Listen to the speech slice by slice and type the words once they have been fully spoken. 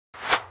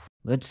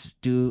let's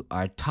do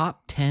our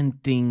top 10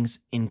 things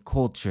in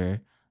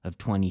culture of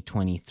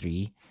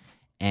 2023.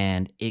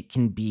 And it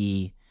can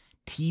be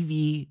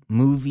TV,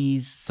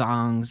 movies,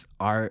 songs,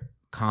 art,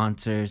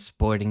 concerts,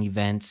 sporting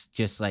events,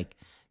 just like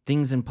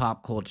things in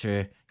pop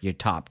culture, your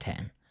top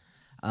 10.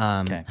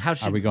 Okay. How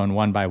should Are we going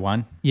one by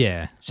one?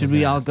 Yeah. should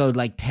we all go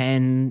like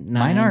 10,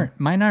 9?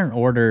 Mine aren't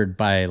ordered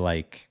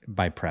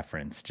by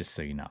preference, just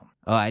so you know.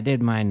 Oh, I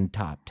did mine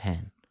top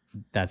 10.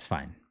 That's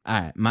fine. All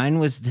right, mine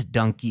was the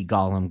Donkey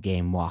Golem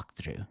game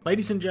walkthrough.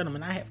 Ladies and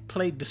gentlemen, I have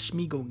played the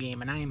Smeagol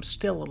game, and I am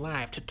still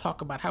alive to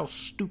talk about how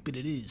stupid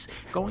it is.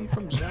 Going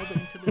from Zelda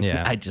into the...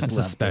 Yeah. I just It's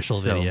love a special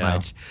it so video.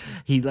 much.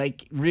 He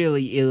like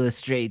really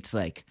illustrates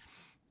like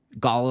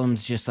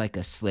Gollum's just like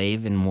a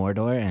slave in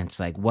Mordor, and it's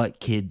like what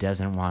kid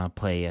doesn't want to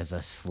play as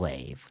a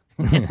slave?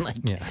 And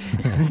like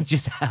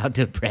just how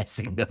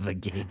depressing of a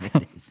game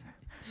it is.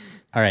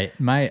 All right,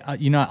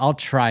 I'll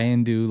try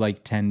and do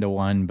like 10 to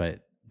 1,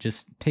 but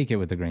just take it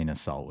with a grain of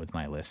salt with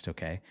my list,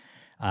 okay?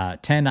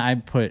 10, I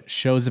put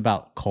shows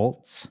about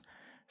cults.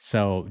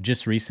 So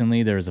just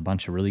recently, there was a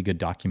bunch of really good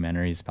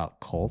documentaries about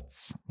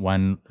cults.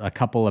 A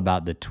couple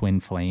about the Twin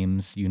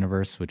Flames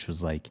universe, which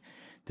was like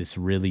this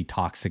really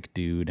toxic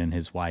dude and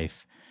his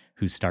wife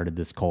who started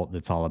this cult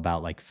that's all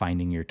about like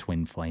finding your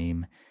twin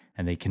flame.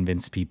 And they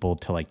convince people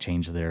to like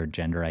change their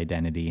gender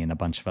identity and a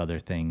bunch of other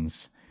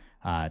things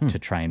to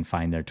try and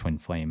find their twin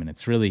flame. And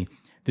it's really,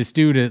 this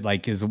dude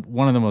like is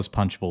one of the most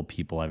punchable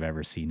people I've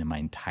ever seen in my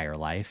entire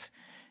life.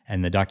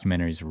 And the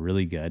documentary is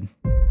really good.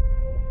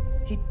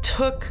 He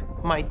took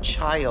my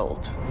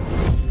child.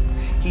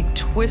 He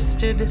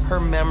twisted her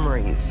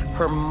memories,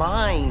 her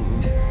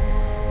mind.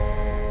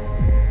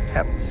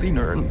 Haven't seen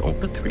her in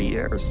over 3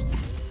 years.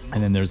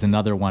 And then there's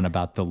another one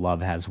about the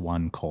Love Has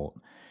Won cult,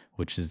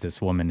 which is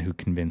this woman who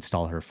convinced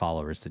all her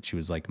followers that she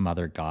was like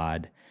Mother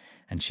God.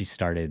 And she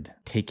started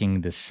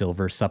taking this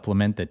silver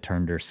supplement that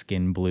turned her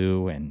skin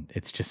blue. And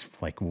it's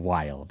just like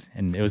wild.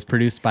 And it was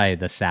produced by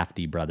the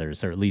Safdie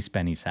brothers, or at least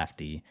Benny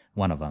Safdie,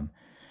 one of them.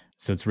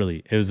 So it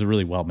was a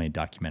really well-made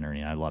documentary,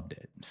 and I loved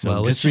it.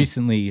 So just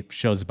recently,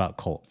 shows about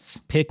cults.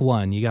 Pick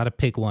one. You got to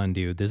pick one,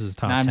 dude. This is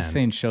top 10. I'm just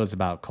saying shows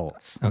about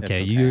cults.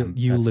 Okay, you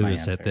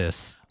lose at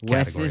this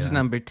Wes's category.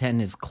 number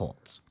 10 is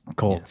Colts.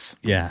 Cults,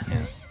 yeah.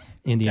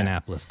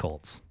 Indianapolis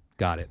Colts.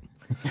 Got it.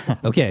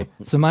 Okay,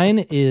 so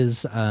mine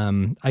is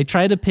I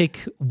try to pick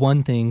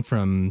one thing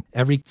from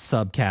every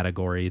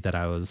subcategory that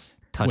I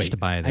was touched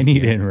by this I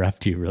need year. to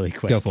interrupt you really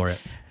quick. Go for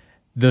it.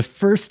 The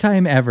first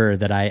time ever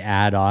that I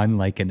add on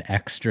like an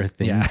extra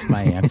thing to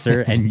my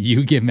answer and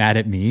you get mad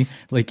at me,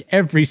 like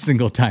every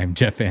single time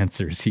Jeff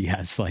answers, he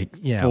has like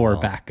four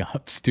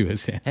backups to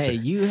his answer. Hey,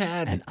 you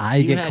had and I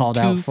you get had called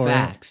two out for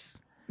facts.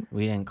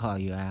 We didn't call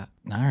you out.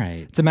 All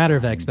right. It's a matter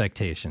of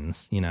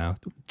expectations, you know.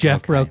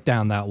 Jeff broke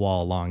down that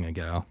wall long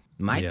ago.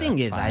 My thing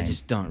is I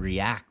just don't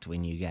react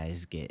when you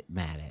guys get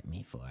mad at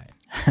me for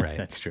it. Right.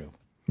 That's true.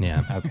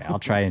 Yeah. Okay, I'll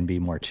try and be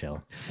more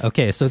chill.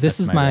 Okay, so this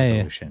That's is my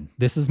resolution.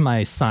 this is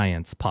my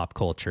science pop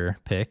culture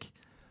pick.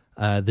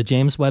 The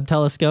James Webb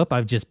Telescope,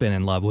 I've just been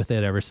in love with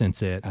it ever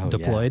since it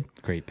deployed.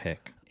 Yeah. Great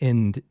pick.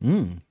 And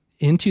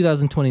in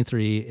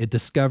 2023, it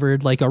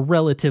discovered like a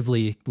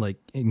relatively, like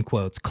in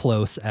quotes,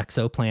 close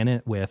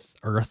exoplanet with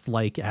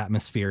Earth-like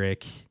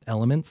atmospheric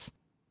elements,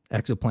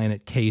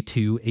 exoplanet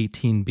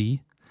K2-18b.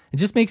 It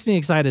just makes me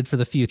excited for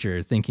the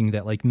future, thinking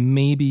that like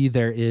maybe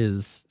there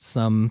is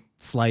some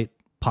slight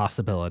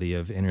possibility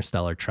of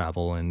interstellar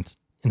travel and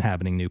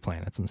inhabiting new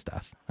planets and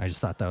stuff. I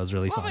just thought that was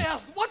really fun. Let me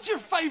ask, what's your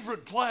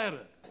favorite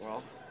planet?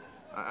 Well,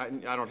 I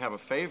don't have a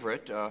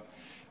favorite.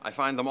 I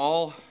find them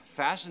all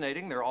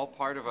fascinating. They're all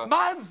part of a...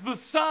 Mine's the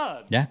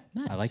sun. Yeah,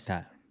 I like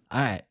that. All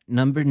right,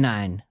 number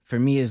 9 for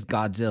me is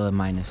Godzilla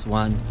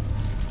 -1.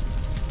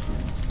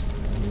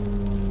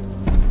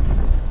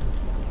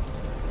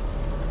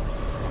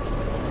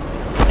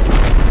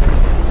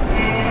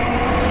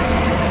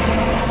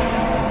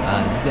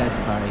 You guys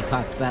have already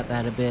talked about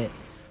that a bit.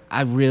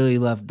 I really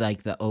loved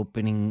like the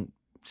opening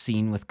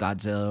scene with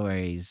Godzilla where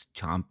he's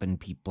chomping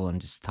people and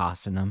just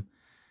tossing them.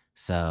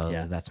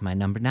 So that's my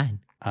number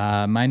 9.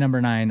 My number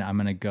 9, I'm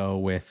going to go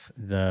with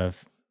the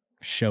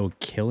show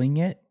Killing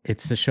It.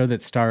 It's the show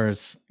that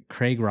stars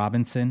Craig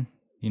Robinson.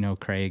 You know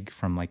Craig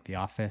from like The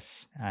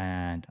Office.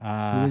 And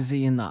Who is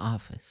he in The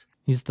Office?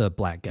 He's the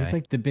black guy. He's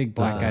like the big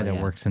black guy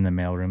that works in the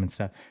mailroom and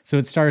stuff. So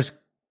it stars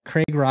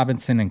Craig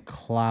Robinson and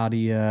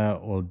Claudia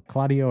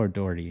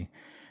O'Doherty.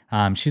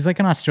 She's like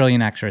an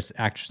Australian actress.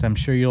 I'm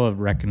sure you'll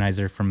recognize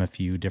her from a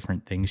few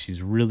different things.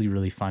 She's really,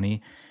 really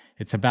funny.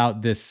 It's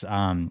about this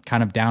kind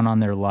of down on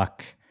their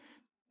luck,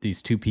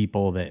 these two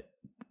people that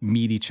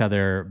meet each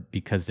other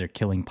because they're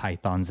killing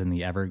pythons in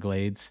the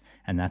Everglades,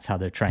 and that's how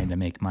they're trying to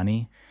make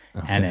money.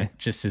 Okay. And it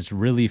just is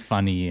really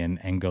funny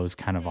and goes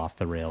kind of off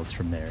the rails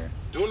from there.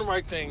 Doing the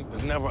right thing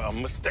is never a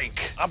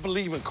mistake. I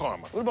believe in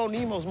karma. What about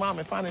Nemo's mom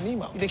and Finding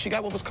Nemo? You think she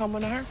got what was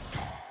coming to her?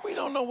 We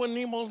don't know what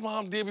Nemo's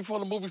mom did before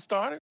the movie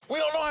started. We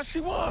don't know how she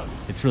was.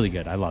 It's really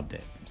good. I loved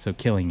it. So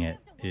Killing It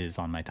is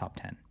on my top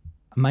 10.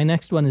 My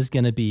next one is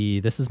going to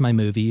be, this is my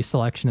movie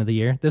selection of the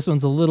year. This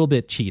one's a little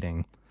bit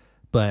cheating,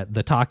 but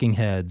the Talking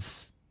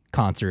Heads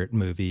concert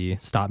movie,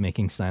 Stop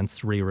Making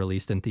Sense,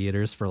 re-released in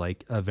theaters for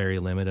like a very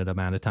limited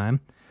amount of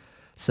time.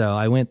 So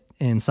I went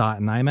and saw it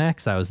in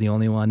IMAX. I was the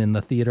only one in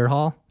the theater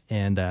hall,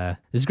 and it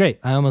was great.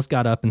 I almost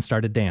got up and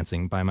started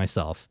dancing by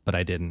myself, but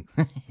I didn't.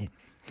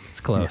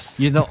 It's close.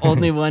 You're the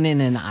only one in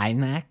an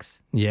IMAX?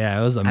 Yeah,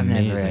 it was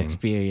amazing. I've never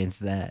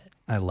experienced that.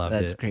 I loved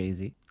it. That's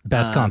crazy.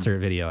 Best concert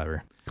video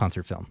ever.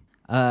 Concert film.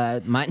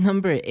 My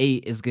number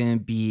 8 is going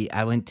to be,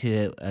 I went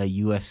to a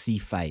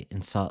UFC fight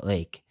in Salt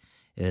Lake.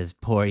 It was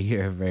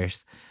Poirier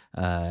versus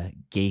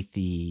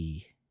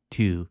Gaethje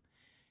 2.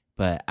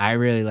 But I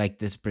really like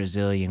this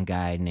Brazilian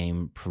guy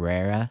named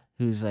Pereira,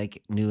 who's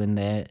like new in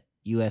the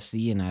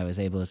UFC, and I was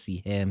able to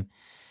see him.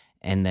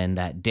 And then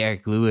that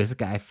Derek Lewis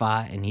guy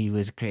fought, and he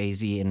was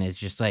crazy. And it's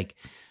just like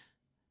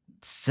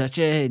such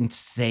an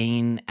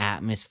insane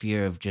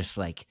atmosphere of just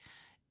like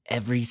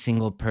every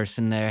single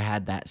person there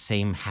had that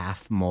same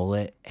half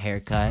mullet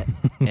haircut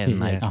and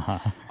like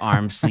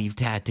arm sleeve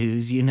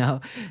tattoos, you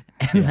know?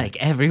 And like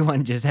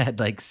everyone just had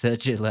like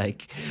such a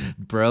like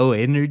bro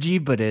energy,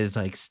 but is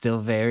like still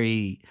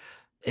very,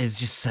 is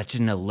just such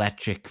an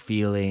electric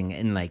feeling,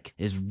 and like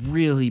is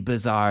really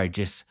bizarre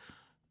just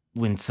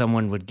when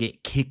someone would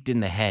get kicked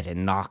in the head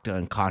and knocked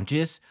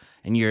unconscious,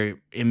 and your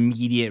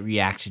immediate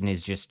reaction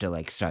is just to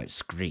like start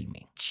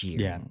screaming, cheering.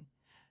 Yeah.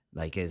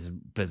 Like, it's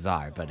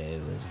bizarre, but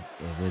it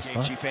was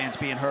fun. Gaethje fans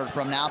being heard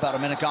from now, about a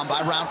minute gone by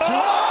round 2. Oh!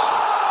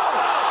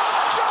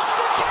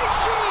 Justin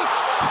Gaethje!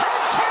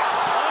 Head kicks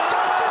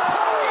Dustin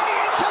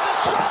Poirier into the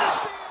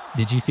stratosphere!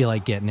 Did you feel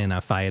like getting in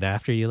a fight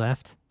after you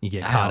left? You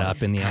get caught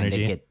up in the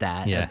energy? I get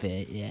that a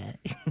bit, yeah.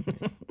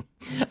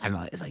 I'm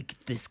always like,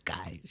 this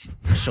guy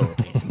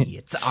shoulders me,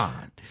 it's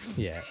on.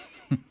 Yeah.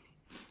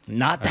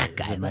 Not that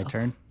guy, Is it my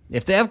turn?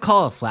 If they have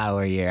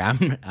cauliflower ear,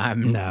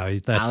 No,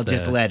 that's I'll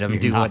just let them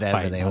do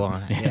whatever they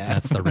want. Yeah.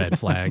 That's the red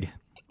flag.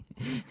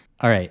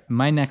 All right.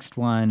 My next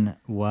one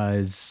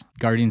was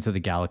Guardians of the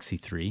Galaxy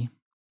 3.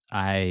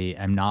 I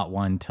am not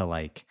one to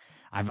like,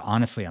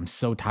 I'm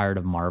so tired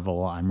of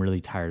Marvel. I'm really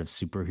tired of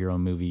superhero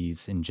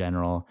movies in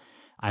general.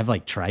 I've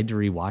like tried to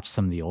rewatch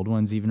some of the old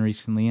ones even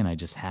recently, and I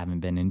just haven't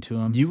been into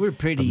them. You were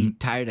pretty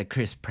tired of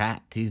Chris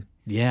Pratt too.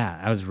 Yeah,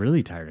 I was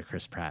really tired of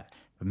Chris Pratt.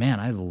 But man,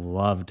 I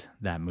loved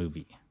that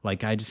movie.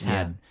 Like, I just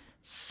had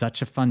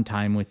such a fun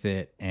time with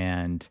it,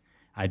 and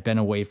I'd been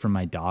away from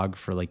my dog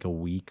for like a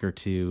week or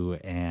two,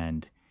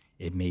 and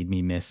it made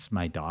me miss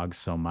my dog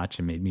so much.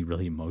 It made me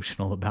really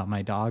emotional about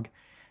my dog.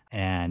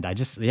 And I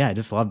just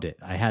loved it.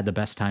 I had the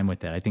best time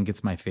with it. I think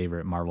it's my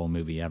favorite Marvel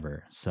movie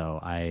ever. So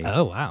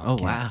Oh, wow. Oh,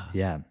 wow.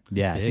 Yeah.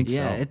 Yeah, I think so.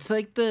 Yeah, it's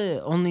like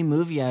the only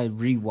movie I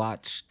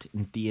rewatched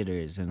in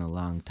theaters in a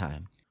long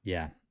time.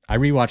 Yeah. I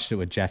rewatched it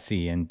with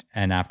Jessie, and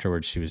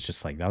afterwards she was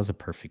just like, that was a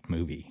perfect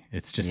movie.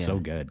 It's just so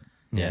good.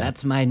 Yeah,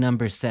 that's my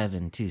number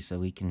 7 too, so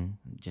we can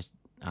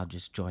I'll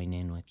just join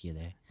in with you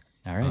there.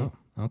 All right. Oh,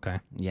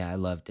 okay. Yeah, I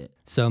loved it.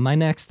 So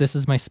this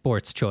is my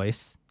sports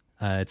choice.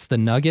 It's the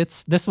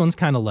Nuggets. This one's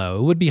kind of low.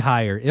 It would be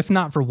higher if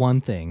not for one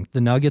thing.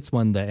 The Nuggets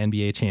won the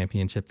NBA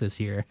championship this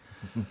year.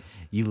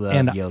 You love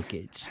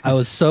Jokic. I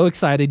was so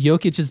excited.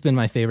 Jokic has been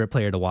my favorite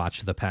player to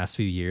watch the past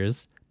few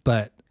years,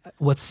 but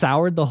what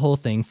soured the whole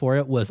thing for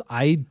it was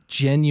I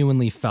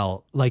genuinely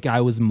felt like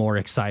I was more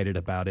excited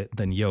about it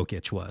than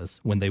Jokic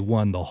was when they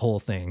won the whole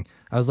thing.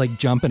 I was like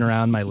jumping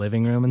around my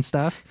living room and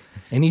stuff,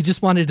 and he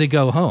just wanted to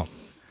go home.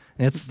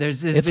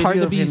 It's hard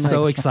to be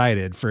so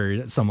excited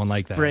for someone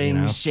like that.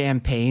 Spraying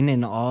champagne,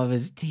 and all of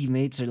his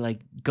teammates are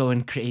like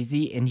going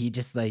crazy, and he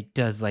just like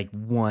does like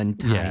one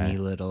tiny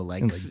little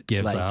like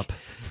gives up.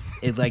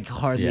 It like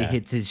hardly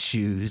hits his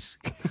shoes.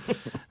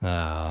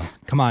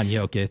 Come on,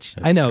 Jokic.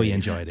 I know he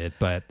enjoyed it,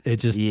 but it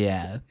just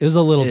it was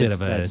a little bit of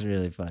that's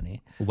really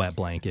funny. Wet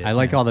blanket. I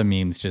like all the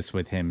memes just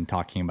with him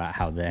talking about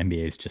how the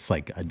NBA is just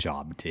like a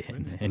job to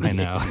him, and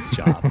he hates his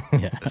job.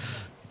 Yeah.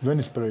 When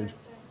is parade?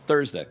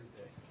 Thursday.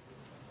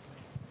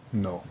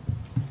 No.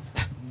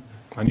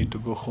 I need to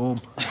go home.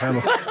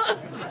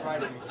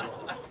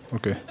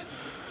 Okay.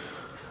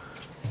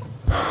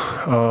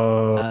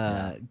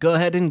 Go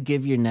ahead and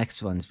give your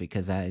next ones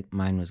because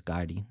mine was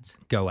Guardians.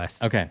 Go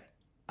West. Okay.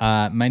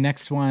 My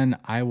next one,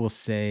 I will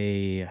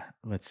say,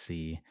 let's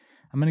see.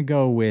 I'm going to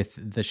go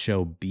with the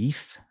show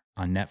Beef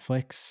on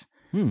Netflix.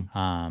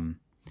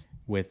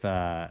 With,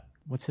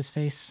 what's his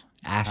face?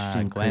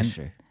 Ashton Glenn.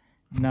 Kutcher.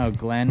 No,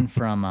 Glenn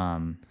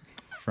from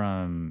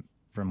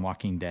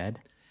Walking Dead.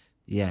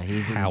 Yeah,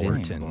 he's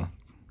Howerton.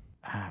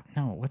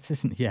 No, what's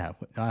his name? Yeah,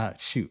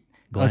 shoot.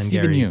 Glenn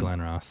Stephen Gary, Yeun.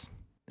 Glenn Ross.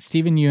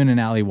 Stephen Yeun and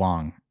Ali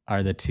Wong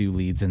are the two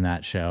leads in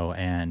that show,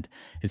 and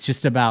it's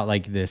just about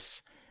like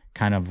this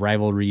kind of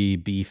rivalry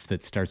beef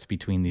that starts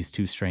between these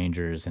two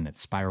strangers, and it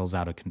spirals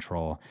out of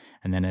control,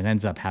 and then it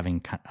ends up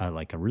having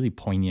like a really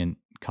poignant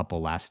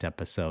couple last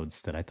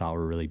episodes that I thought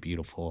were really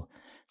beautiful.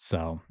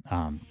 So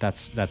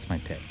that's my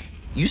pick.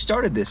 You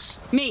started this.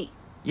 Me?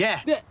 Yeah.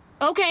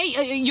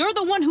 Okay, you're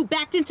the one who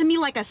backed into me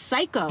like a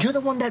psycho. You're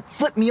the one that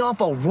flipped me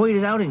off all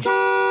roided out and Hey!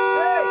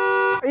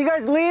 Are you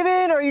guys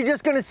leaving, or are you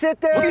just gonna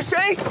sit there? What'd you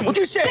say? What'd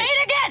you say? Say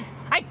it again!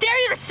 I dare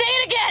you to say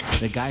it again!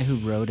 The guy who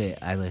wrote it,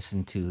 I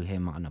listened to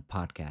him on a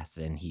podcast,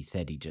 and he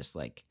said he just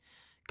like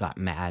got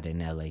mad in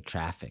LA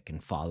traffic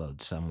and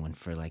followed someone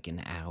for like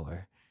an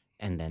hour.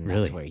 And then that's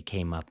Really? where he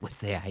came up with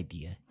the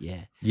idea.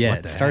 Yeah. Yeah,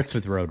 it starts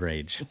with road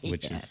rage,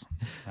 which is,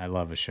 I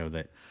love a show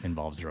that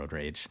involves road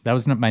rage. That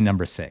was my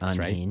number 6,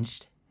 right?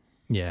 Unhinged.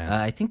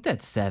 Yeah. I think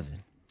that's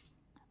 7.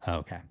 Oh,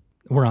 okay.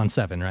 We're on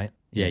 7, right?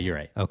 Yeah, you're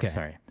right. Okay.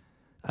 Sorry.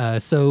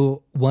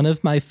 So one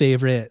of my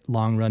favorite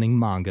long-running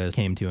mangas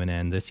came to an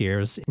end this year.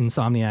 It was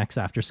Insomniacs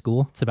After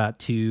School. It's about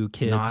 2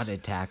 kids. Not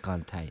Attack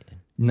on Titan.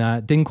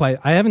 Didn't quite.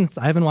 I haven't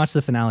watched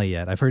the finale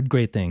yet. I've heard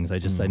great things. I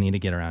need to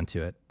get around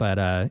to it. But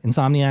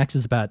Insomniacs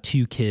is about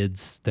 2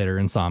 kids that are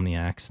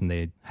insomniacs and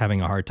they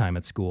having a hard time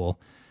at school,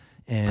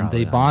 and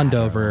Probably they bond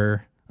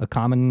over a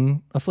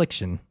common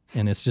affliction.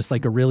 And it's just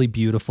like a really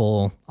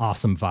beautiful,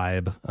 awesome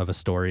vibe of a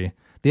story.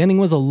 The ending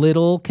was a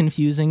little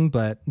confusing,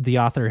 but the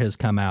author has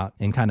come out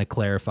and kind of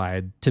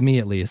clarified, to me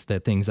at least,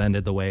 that things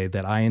ended the way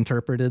that I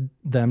interpreted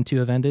them to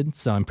have ended.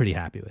 So I'm pretty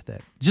happy with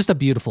it. Just a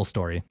beautiful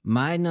story.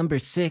 My number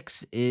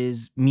 6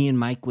 is me and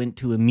Mike went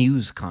to a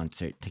Muse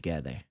concert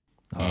together.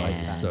 Oh,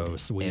 it was so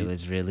sweet. It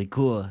was really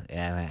cool.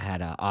 And it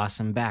had an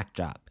awesome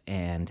backdrop.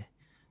 And,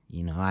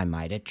 you know, I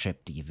might have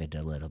tripped even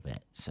a little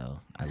bit. So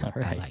I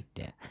liked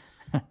it.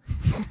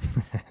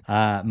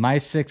 My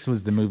 6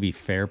 was the movie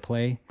Fair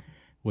Play,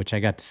 which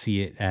I got to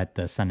see it at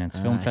the Sundance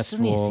Film I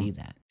Festival. still need to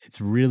see that. It's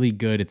really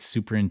good. It's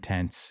super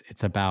intense.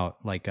 It's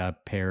about like a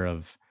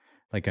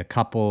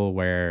couple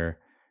where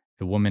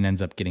the woman ends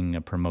up getting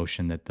a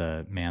promotion that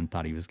the man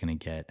thought he was going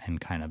to get,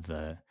 and kind of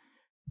the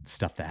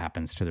stuff that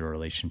happens to the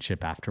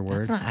relationship afterward.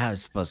 That's not how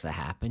it's supposed to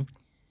happen.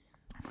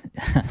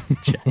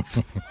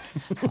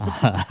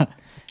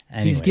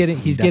 He's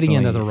getting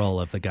into the role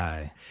of the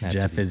guy.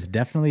 Jeff is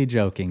definitely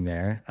joking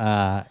there.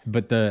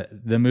 But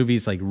the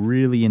movie's like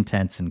really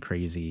intense and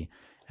crazy,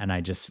 and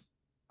I just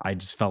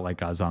felt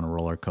like I was on a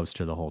roller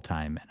coaster the whole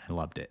time, and I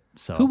loved it.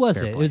 So who was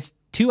Fair it? Play. It was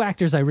 2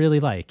 actors I really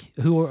like.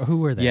 Who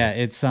were they? Yeah,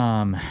 it's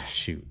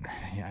shoot,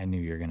 I knew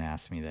you were gonna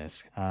ask me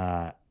this.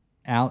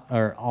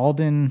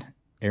 Alden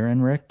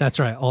Ehrenreich. That's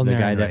right, Alden the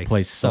guy Ehrenreich. that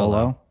plays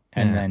Solo,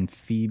 and Yeah. then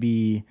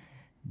Phoebe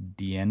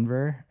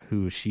Dienver,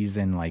 who she's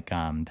in like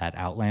that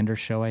Outlander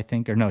show, I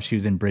think, or no, she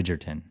was in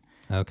Bridgerton.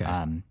 Okay.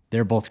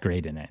 They're both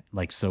great in it,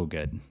 like so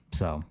good.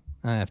 So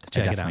I have to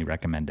check I definitely it out.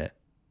 recommend it.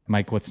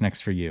 Mike, what's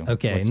next for you?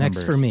 Okay, What's next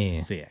number for me.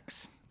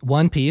 6.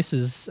 One Piece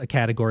is a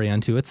category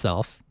unto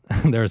itself.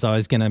 There's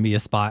always going to be a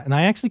spot. And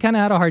I actually kind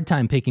of had a hard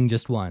time picking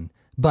just one.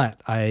 But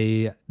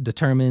I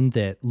determined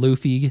that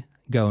Luffy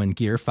going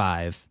Gear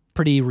 5,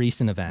 pretty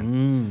recent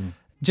event.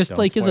 Just Don't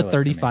like as a spoil it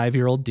for me.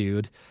 35-year-old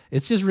dude,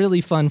 it's just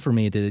really fun for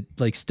me to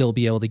like still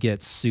be able to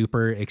get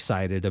super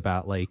excited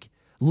about like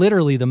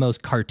literally the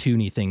most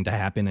cartoony thing to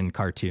happen in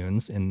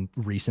cartoons in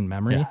recent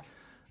memory. Yeah.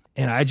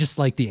 And I just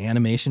like the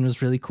animation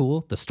was really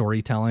cool. The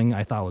storytelling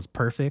I thought was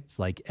perfect.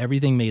 Like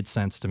everything made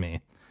sense to me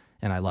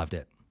and I loved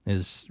it. It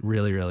was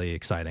really, really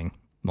exciting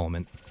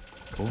moment.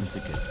 Cool. That's a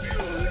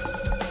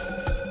good.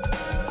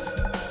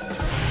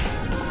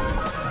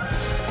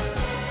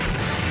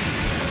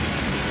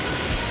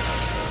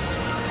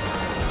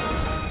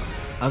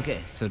 Okay,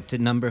 so to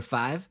number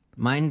 5,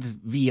 mine's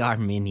VR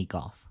mini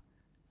golf.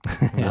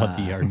 I love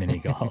VR mini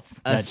golf.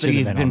 Us That should three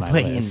have have been been on my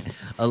playing list.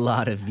 a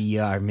lot of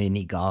VR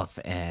mini golf,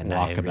 and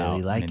I Walkabout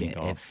really like mini it.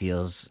 golf. It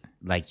feels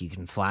like you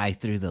can fly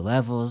through the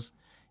levels.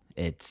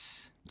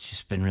 It's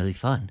just been really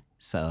fun.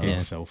 So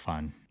It's so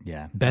fun.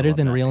 Yeah. I Better love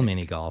than that real pick.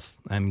 mini golf.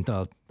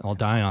 I'll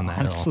die on that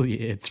hill. Honestly,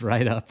 it's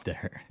right up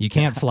there. You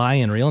can't fly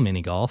in real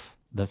mini golf.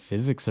 The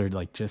physics are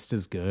like just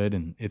as good,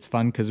 and it's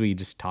fun because we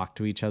just talk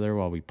to each other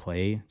while we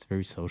play. It's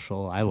very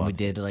social. I love we it.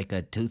 did like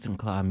a tooth and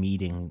claw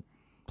meeting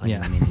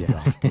playing Yeah. mini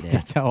golf today.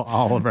 That's how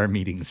all of our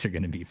meetings are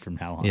going to be from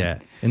now on. Yeah.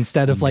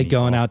 Instead of like Mini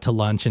going golf. out to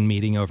lunch and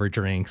meeting over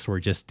drinks, we're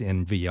just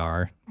in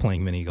VR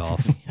playing mini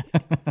golf.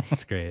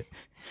 It's great.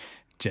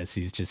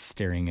 Jesse's just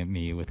staring at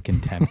me with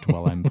contempt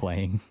while I'm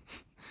playing,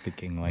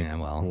 thinking like, Yeah,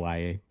 well.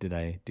 why did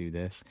I do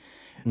this?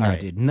 No, All right.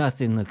 dude,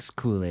 nothing looks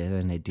cooler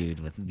than a dude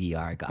with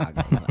VR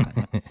goggles on.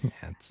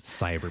 Yeah, it's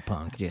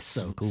cyberpunk. Just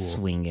so cool.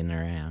 swinging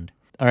around.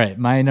 All right,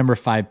 my number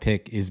 5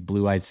 pick is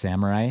Blue Eyed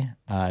Samurai,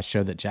 a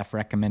show that Jeff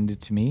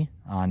recommended to me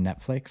on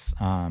Netflix.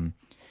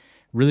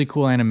 Really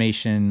cool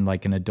animation,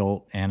 like an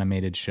adult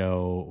animated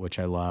show, which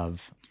I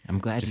love. I'm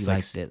glad Just you like-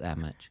 liked it that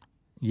much.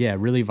 Yeah,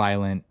 really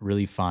violent,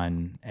 really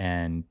fun,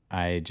 and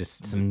I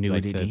just Some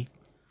like nudity.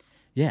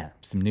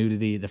 some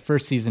nudity. The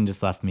first season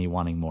just left me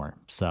wanting more,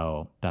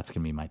 so that's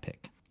gonna be my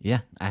pick.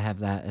 Yeah, I have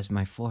that as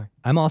my 4.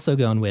 I'm also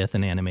going with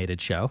an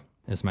animated show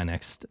as my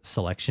next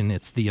selection.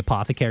 It's The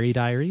Apothecary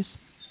Diaries.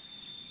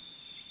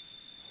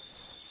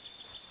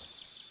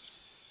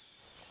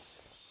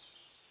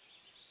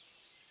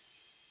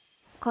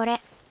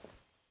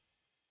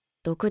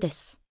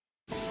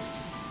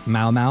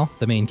 Mao Mao,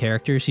 the main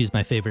character, she's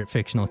my favorite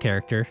fictional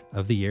character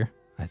of the year.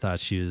 I thought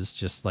she was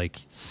just like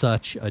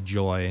such a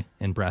joy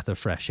and breath of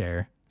fresh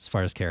air as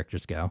far as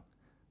characters go.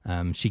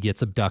 She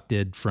gets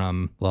abducted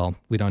from, well,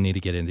 we don't need to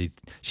get into,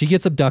 she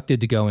gets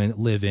abducted to go and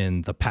live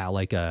in the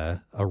like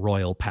a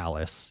royal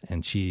palace.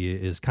 And she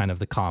is kind of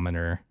the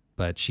commoner,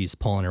 but she's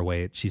pulling her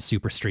weight. She's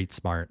super street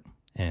smart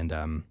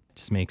and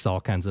just makes all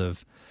kinds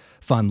of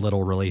fun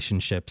little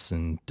relationships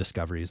and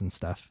discoveries and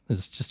stuff.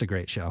 It's just a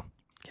great show.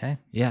 Okay.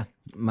 Yeah.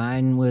 My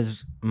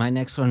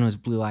next one was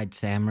Blue Eyed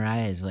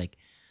Samurai. Is like,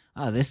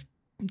 oh, this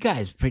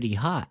guy's pretty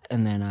hot.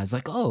 And then I was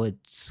like, oh,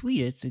 it's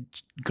sweet. It's a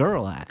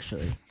girl,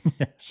 actually.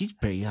 She's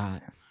pretty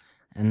hot.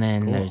 And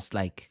then there's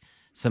like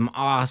some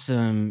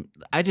awesome,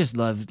 I just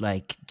loved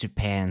like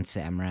Japan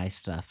samurai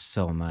stuff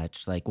so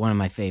much. Like one of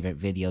my favorite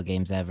video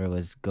games ever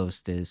was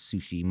Ghost of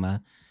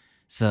Tsushima.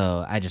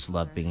 So I just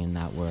love being in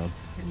that world.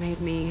 It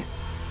made me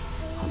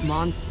a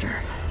monster.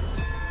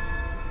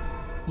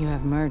 You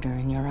have murder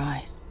in your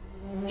eyes.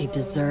 He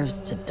deserves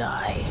to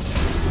die.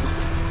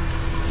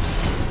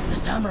 The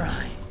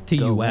samurai.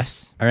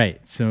 TUS. All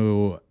right,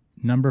 so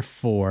number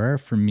 4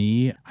 for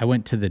me, I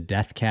went to the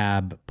Death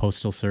Cab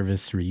Postal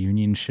Service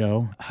reunion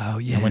show. Oh,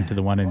 yeah. I went to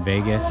the one in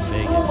Vegas.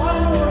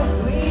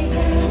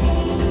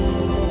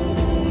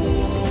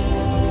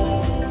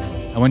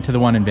 I went to the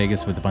one in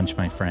Vegas with a bunch of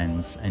my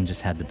friends and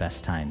just had the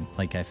best time.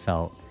 Like I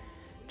felt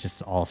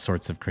just all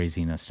sorts of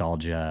crazy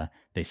nostalgia.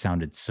 They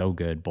sounded so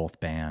good, both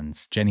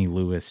bands. Jenny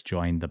Lewis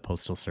joined the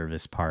Postal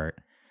Service part.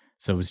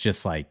 So it was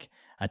just like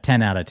a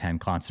 10 out of 10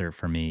 concert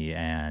for me.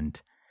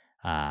 And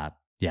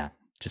yeah,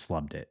 just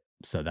loved it.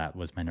 So that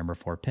was my number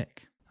 4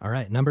 pick. All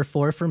right, number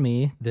 4 for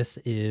me. This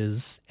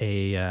is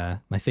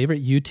my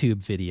favorite YouTube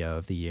video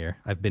of the year.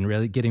 I've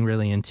been getting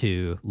really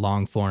into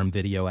long form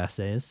video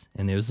essays,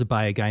 and it was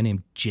by a guy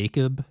named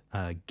Jacob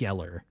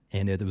Geller,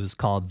 and it was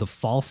called "The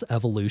False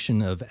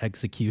Evolution of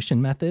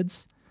Execution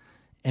Methods."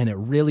 And it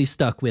really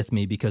stuck with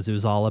me because it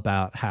was all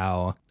about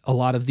how a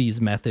lot of these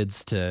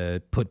methods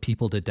to put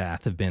people to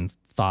death have been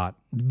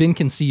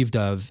conceived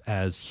of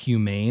as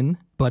humane,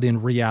 but in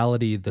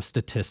reality, the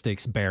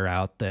statistics bear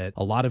out that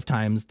a lot of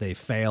times they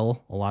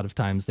fail. A lot of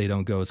times they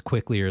don't go as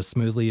quickly or as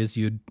smoothly as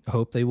you'd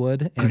hope they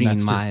would. And Green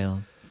that's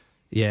Mile.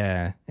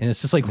 Yeah. And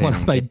it's just like They one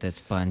don't of my, get the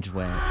sponge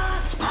wet.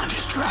 Sponge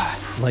is dry.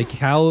 like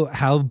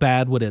how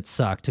bad would it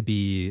suck to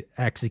be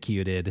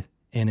executed,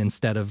 and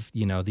instead of,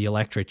 the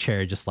electric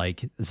chair just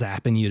like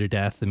zapping you to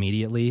death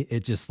immediately,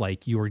 it just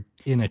like you were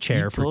in a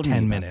chair for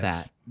 10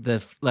 minutes.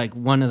 That.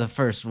 One of the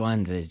first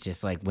ones is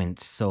just like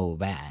went so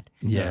bad.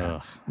 Yeah.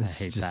 Ugh, I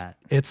hate that.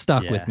 It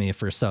stuck Yeah. with me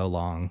for so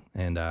long,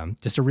 and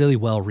just a really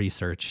well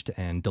researched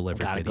and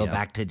delivered Gotta video. go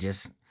back to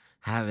just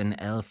having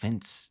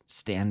elephants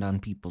stand on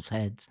people's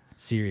heads.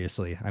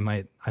 Seriously, I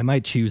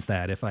might choose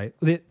that if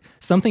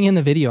something in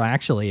the video.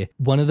 Actually,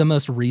 one of the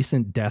most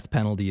recent death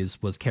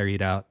penalties was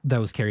carried out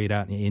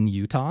in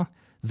Utah.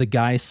 The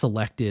guy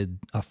selected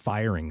a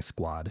firing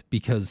squad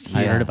because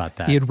I heard about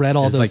that. He had read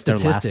all it was those like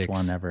statistics. Their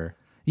last one ever.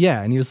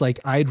 Yeah, and he was like,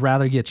 I'd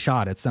rather get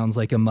shot. It sounds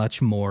like a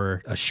much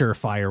more a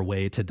surefire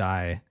way to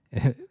die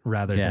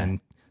rather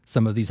than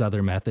some of these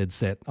other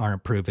methods that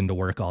aren't proven to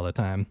work all the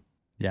time.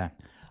 Yeah.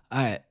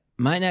 All right.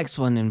 My next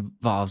one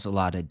involves a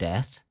lot of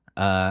death.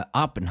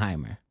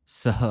 Oppenheimer.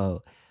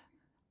 So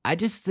I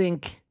just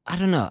think, I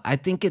don't know. I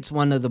think it's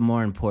one of the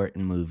more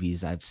important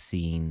movies I've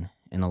seen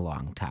in a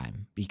long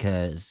time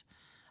because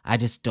I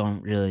just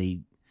don't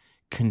really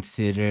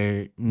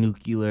consider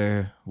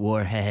nuclear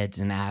warheads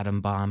and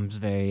atom bombs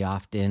very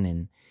often,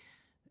 and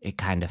it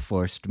kind of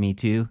forced me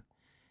to.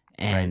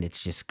 And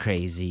it's just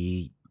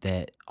crazy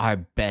that our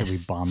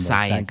best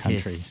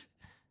scientists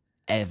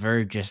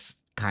ever just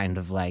kind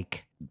of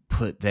like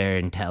put their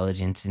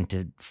intelligence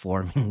into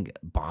forming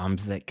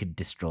bombs that could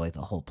destroy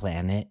the whole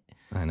planet.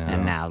 I know.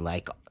 And now,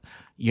 like,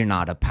 you're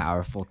not a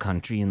powerful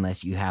country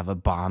unless you have a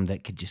bomb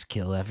that could just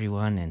kill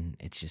everyone, and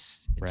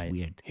it's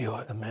weird. You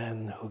are the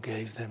man who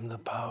gave them the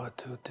power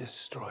to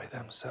destroy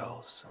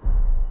themselves.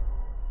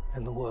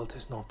 And the world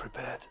is not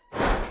prepared.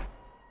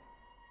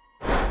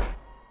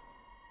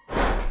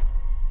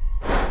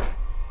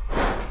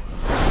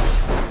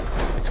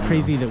 It's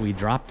crazy that we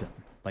dropped him.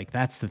 Like,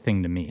 that's the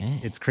thing to me. Yeah.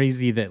 It's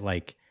crazy that,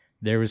 like,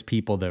 there was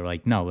people that were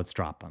like, no, let's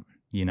drop him,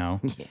 Yeah.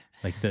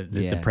 Like,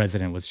 the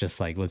president was just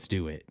like, let's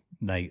do it.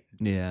 Like,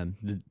 yeah.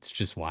 It's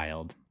just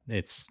wild.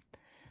 It's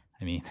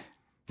and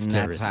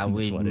that's how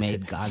we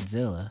made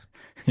Godzilla.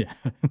 Yeah.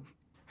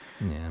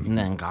 And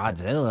then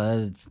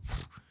Godzilla,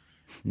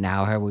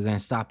 now how are we going to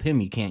stop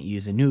him? You can't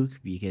use a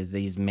nuke because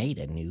he's made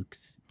of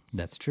nukes.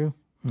 That's true.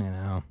 I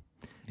know.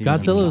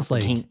 Godzilla was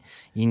like...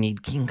 you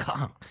need King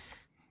Kong.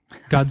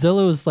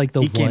 Godzilla was like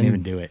the he one can't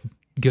even do it.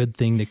 Good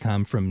thing to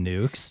come from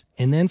nukes.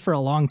 And then for a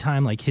long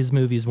time, like his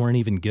movies weren't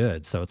even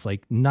good. So it's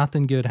like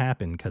nothing good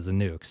happened because of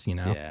nukes,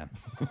 Yeah.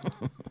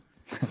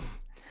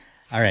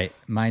 All right.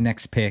 My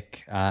next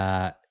pick,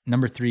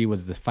 number 3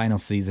 was the final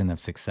season of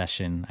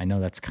Succession. I know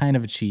that's kind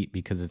of a cheat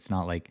because it's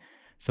not like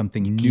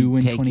something new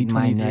in 2023.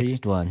 My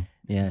next one.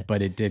 Yeah.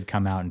 But it did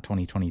come out in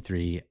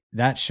 2023.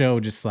 That show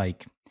just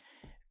like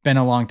been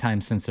a long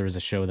time since there was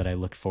a show that I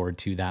looked forward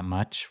to that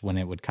much when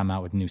it would come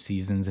out with new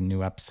seasons and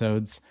new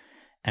episodes.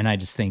 And I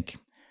just think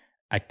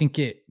I think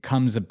it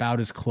comes about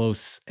as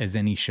close as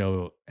any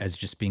show as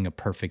just being a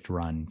perfect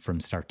run from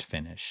start to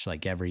finish.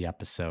 Like every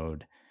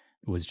episode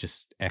was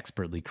just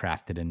expertly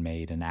crafted and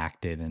made and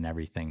acted and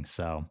everything.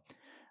 So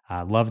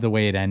love the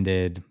way it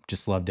ended.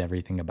 Just loved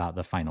everything about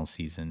the final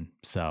season.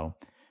 So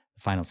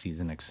the final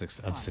season of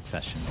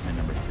Succession is my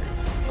number 3.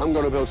 I'm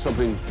gonna build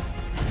something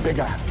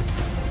bigger,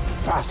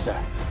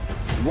 faster,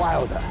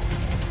 wilder.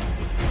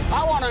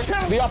 I want to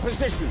kill the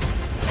opposition,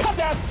 cut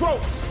their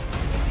throats.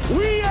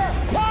 We are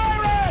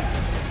pirates!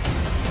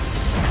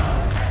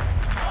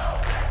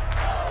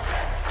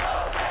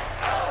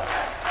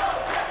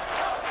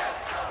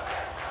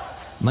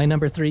 My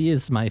number 3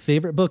 is my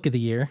favorite book of the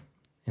year,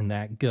 and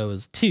that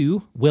goes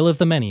to Will of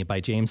the Many by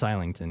James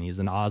Islington. He's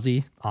an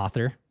Aussie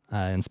author,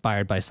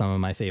 inspired by some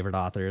of my favorite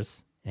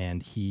authors,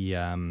 and he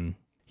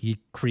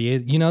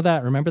created,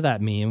 remember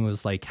that meme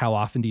was like, how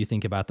often do you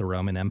think about the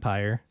Roman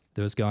Empire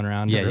that was going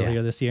around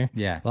earlier this year?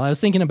 Yeah. Well, I was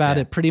thinking about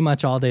it pretty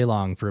much all day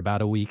long for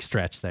about a week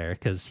stretch there,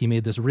 because he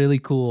made this really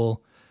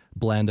cool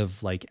blend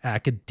of like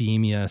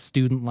academia,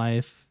 student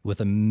life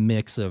with a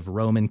mix of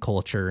Roman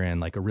culture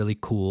and like a really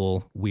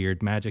cool,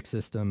 weird magic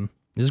system.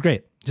 This is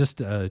great.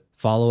 Just a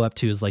follow up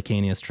to his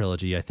Lycanius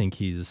trilogy. I think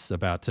he's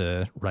about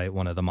to write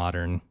one of the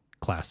modern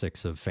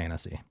classics of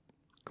fantasy.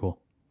 Cool.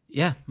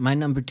 Yeah, my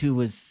number 2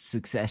 was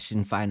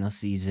Succession final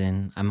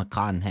season. I'm a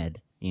conhead,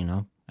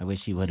 I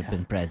wish he would have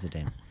been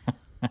president.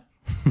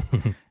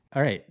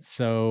 All right.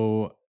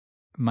 So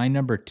my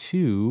number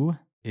 2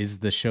 is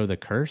the show The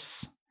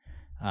Curse,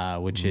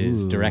 which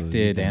is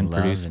directed and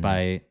produced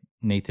by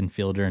Nathan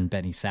Fielder and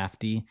Benny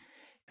Safdie.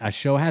 A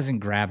show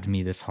hasn't grabbed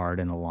me this hard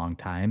in a long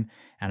time.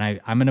 And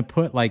I'm going to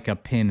put like a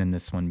pin in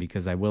this one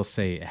because I will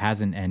say it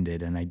hasn't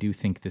ended. And I do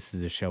think this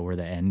is a show where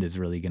the end is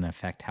really going to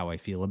affect how I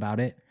feel about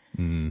it.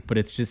 But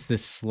it's just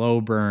this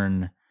slow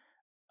burn,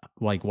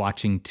 like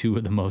watching 2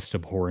 of the most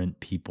abhorrent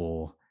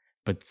people,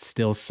 but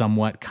still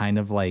somewhat kind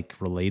of like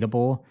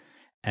relatable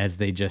as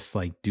they just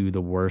like do the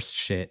worst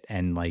shit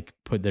and like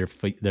put their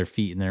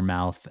feet in their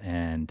mouth.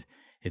 And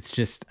it's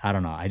just, I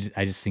don't know. I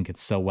just think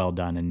it's so well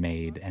done and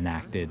made and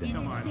acted.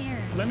 And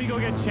let me go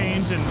get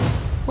change and...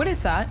 What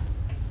is that?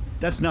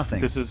 That's nothing.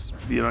 This is,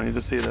 you don't need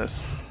to see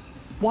this.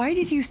 Why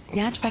did you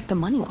snatch back the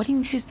money? Why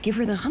didn't you just give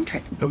her the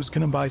 100? I was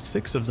gonna buy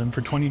 6 of them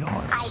for $20.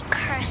 I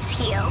curse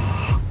you.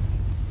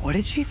 What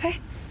did she say?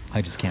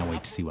 I just can't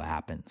wait to see what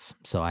happens.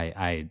 So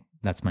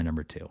that's my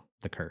number 2,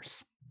 The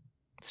Curse,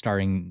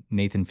 starring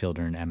Nathan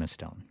Fielder and Emma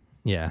Stone.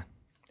 Yeah.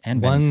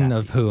 And one Benny Safdie.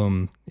 of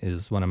whom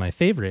is one of my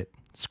favorite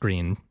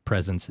screen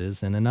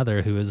presences, and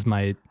another who is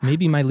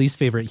maybe my least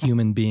favorite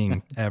human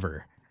being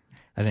ever,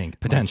 I think,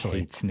 potentially. He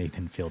hates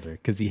Nathan Fielder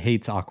because he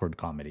hates awkward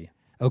comedy.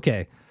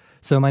 Okay.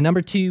 So my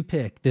number 2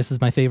 pick, this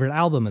is my favorite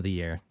album of the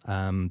year,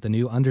 the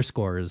new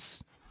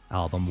Underscores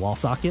album, Wall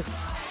Socket.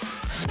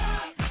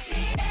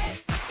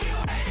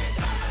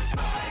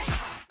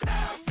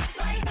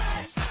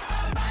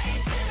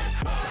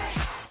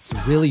 It's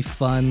really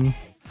fun,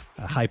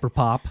 hyper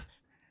pop.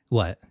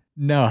 What?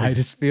 No, I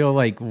just feel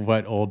like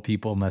what old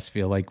people must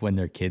feel like when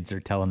their kids are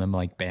telling them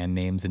like band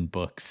names and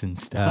books and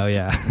stuff. Oh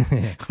yeah.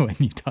 When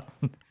you talk.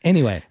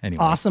 Anyway,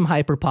 awesome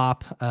hyper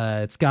pop.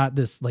 It's got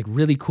this like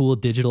really cool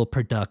digital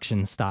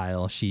production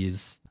style.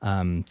 She's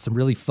some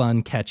really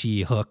fun,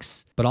 catchy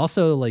hooks, but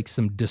also like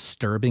some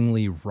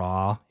disturbingly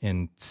raw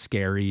and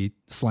scary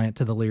slant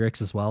to the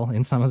lyrics as well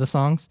in some of the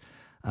songs.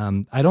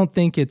 I don't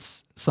think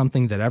it's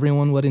something that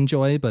everyone would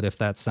enjoy, but if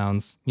that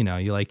sounds,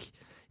 you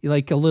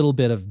like a little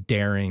bit of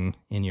daring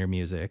in your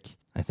music,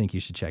 I think you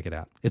should check it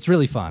out. It's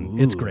really fun.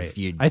 It's great. If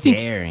you're I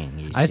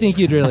think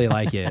you'd really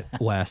like it,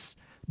 Wes.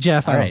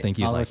 Jeff, I don't think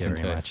you'd like it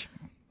very much.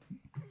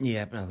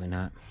 Yeah, probably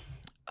not.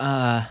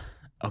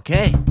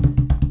 Okay.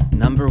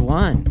 Number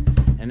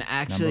 1. And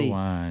actually,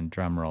 number 1,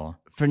 drum roll.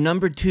 For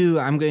number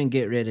 2, I'm going to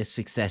get rid of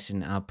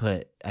Succession.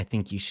 I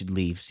think you should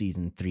leave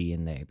season 3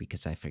 in there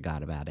because I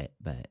forgot about it,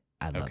 but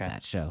I love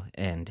that show.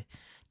 And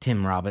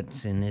Tim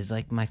Robinson is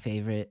like my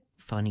favorite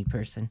funny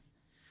person.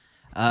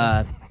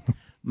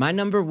 My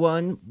number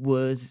 1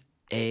 was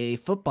a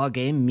football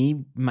game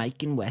me,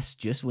 Mike, and Wes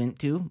just went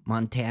to,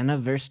 Montana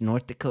versus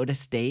North Dakota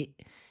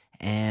State,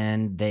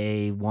 and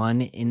they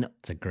won in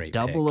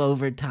double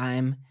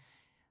overtime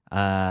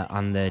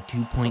on the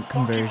 2-point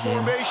conversion.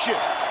 Formation.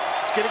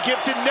 It's going to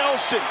give to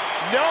Nelson.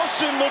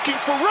 Nelson looking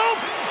for room.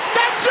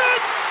 That's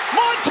it!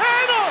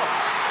 Montana!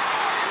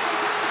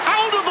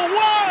 Out of the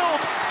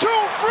wild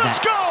to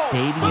Frisco! That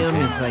stadium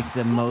is like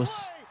the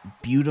most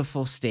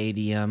beautiful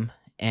stadium.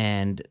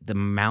 And the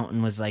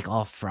mountain was like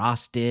all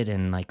frosted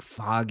and like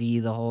foggy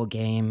the whole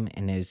game.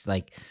 And it was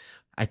like,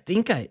 I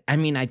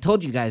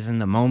told you guys in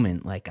the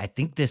moment, like, I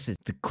think this is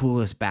the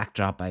coolest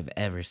backdrop I've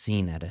ever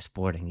seen at a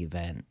sporting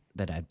event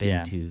that I've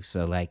been to.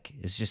 So like,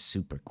 it's just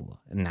super cool.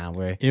 And now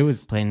we're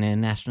playing in a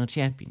national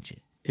championship.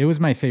 It was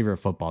my favorite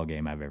football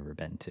game I've ever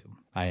been to.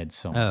 I had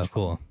so much fun.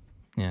 Cool.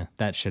 Yeah.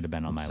 That should have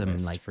been on my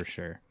list, like, for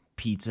sure.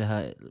 Pizza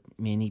Hut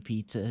mini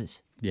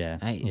pizzas. Yeah.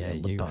 I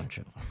ate a bunch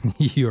of them.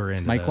 You were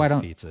into Mike, those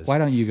pizzas. Why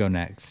don't you go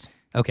next?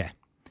 Okay.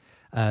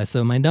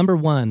 So my number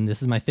 1,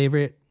 this is my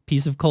favorite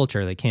piece of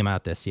culture that came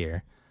out this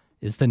year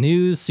is the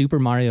new Super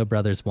Mario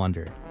Brothers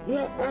Wonder.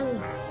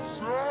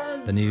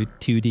 The new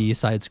 2D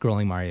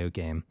side-scrolling Mario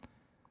game.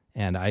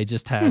 And I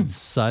just had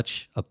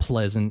such a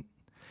pleasant...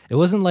 It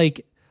wasn't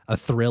like a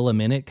thrill a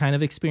minute kind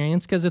of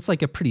experience because it's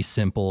like a pretty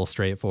simple,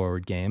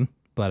 straightforward game.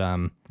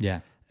 But yeah,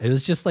 it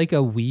was just like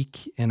a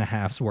week and a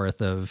half's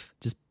worth of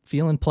just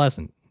feeling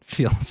pleasant.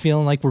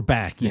 Feeling like we're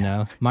back, you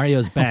know?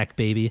 Mario's back,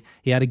 baby.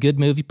 He had a good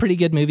movie, pretty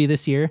good movie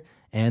this year.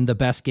 And the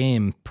best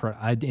game,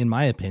 in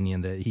my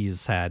opinion, that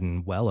he's had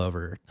in well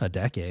over a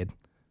decade.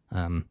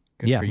 And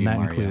that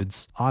Mario.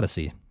 includes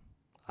Odyssey.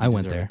 I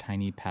went there. A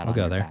tiny pat I'll on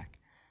go your there. back.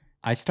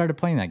 I started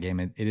playing that game.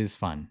 It is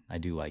fun. I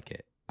do like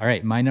it. All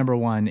right, my number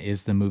one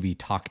is the movie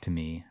Talk to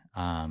Me,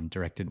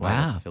 directed by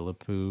the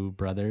Philippou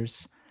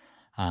brothers.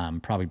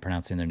 Probably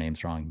pronouncing their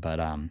names wrong, but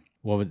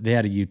they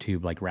had a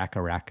YouTube, like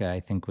Raka Raka, I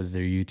think was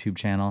their YouTube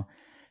channel.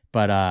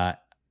 But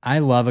I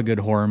love a good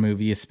horror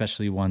movie,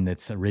 especially one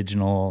that's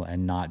original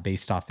and not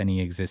based off any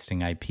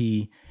existing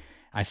IP.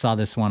 I saw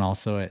this one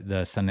also at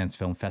the Sundance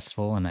Film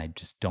Festival, and I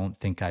just don't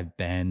think I've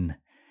been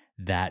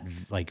that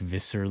like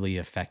viscerally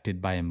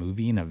affected by a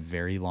movie in a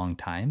very long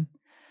time.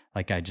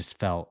 Like I just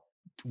felt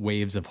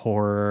waves of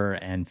horror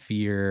and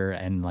fear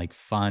and like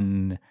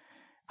fun.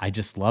 I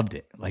just loved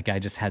it. Like I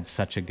just had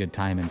such a good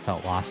time and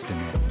felt lost in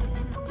it.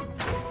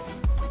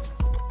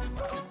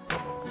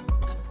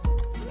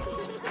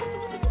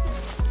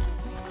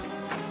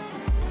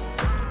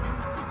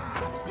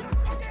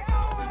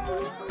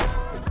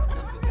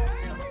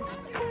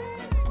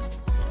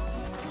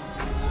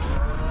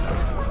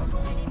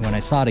 When I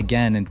saw it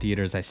again in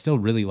theaters, I still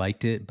really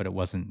liked it, but it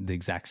wasn't the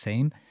exact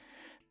same.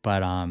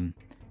 But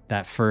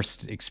that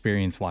first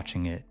experience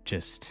watching it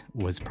just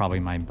was probably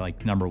my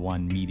like number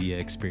one media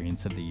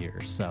experience of the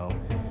year. So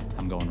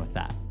I'm going with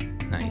that.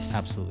 Nice.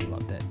 Absolutely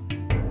loved it.